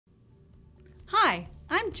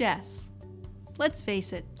I'm Jess. Let's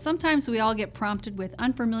face it, sometimes we all get prompted with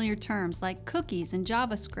unfamiliar terms like cookies and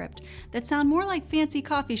JavaScript that sound more like fancy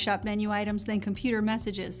coffee shop menu items than computer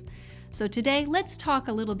messages. So today, let's talk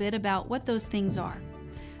a little bit about what those things are.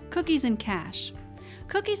 Cookies and cache.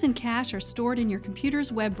 Cookies and cache are stored in your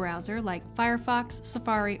computer's web browser like Firefox,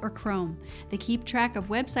 Safari, or Chrome. They keep track of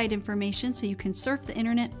website information so you can surf the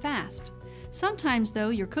internet fast. Sometimes, though,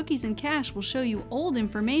 your cookies and cache will show you old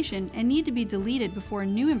information and need to be deleted before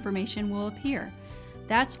new information will appear.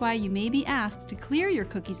 That's why you may be asked to clear your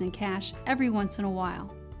cookies and cache every once in a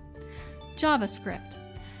while. JavaScript.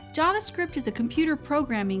 JavaScript is a computer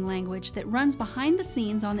programming language that runs behind the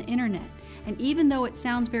scenes on the internet, and even though it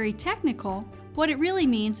sounds very technical, what it really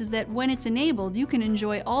means is that when it's enabled, you can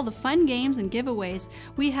enjoy all the fun games and giveaways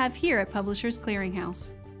we have here at Publishers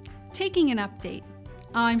Clearinghouse. Taking an update.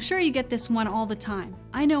 I'm sure you get this one all the time.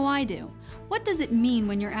 I know I do. What does it mean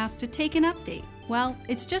when you're asked to take an update? Well,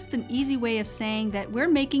 it's just an easy way of saying that we're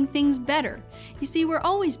making things better. You see, we're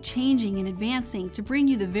always changing and advancing to bring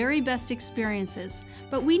you the very best experiences,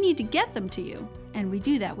 but we need to get them to you, and we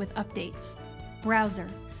do that with updates. Browser.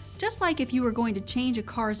 Just like if you were going to change a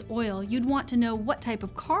car's oil, you'd want to know what type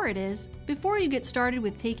of car it is. Before you get started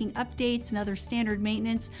with taking updates and other standard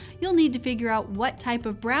maintenance, you'll need to figure out what type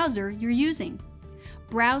of browser you're using.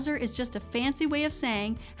 Browser is just a fancy way of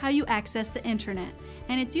saying how you access the internet,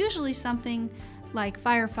 and it's usually something like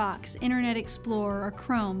Firefox, Internet Explorer, or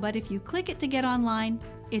Chrome, but if you click it to get online,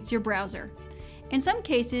 it's your browser. In some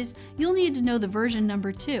cases, you'll need to know the version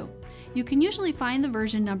number too. You can usually find the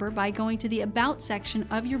version number by going to the About section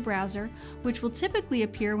of your browser, which will typically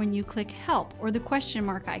appear when you click Help or the question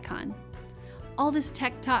mark icon. All this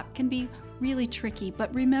tech talk can be really tricky,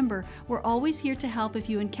 but remember, we're always here to help if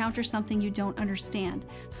you encounter something you don't understand.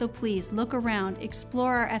 So please look around,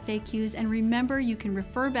 explore our FAQs, and remember you can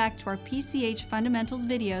refer back to our PCH Fundamentals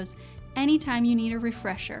videos anytime you need a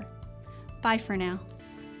refresher. Bye for now.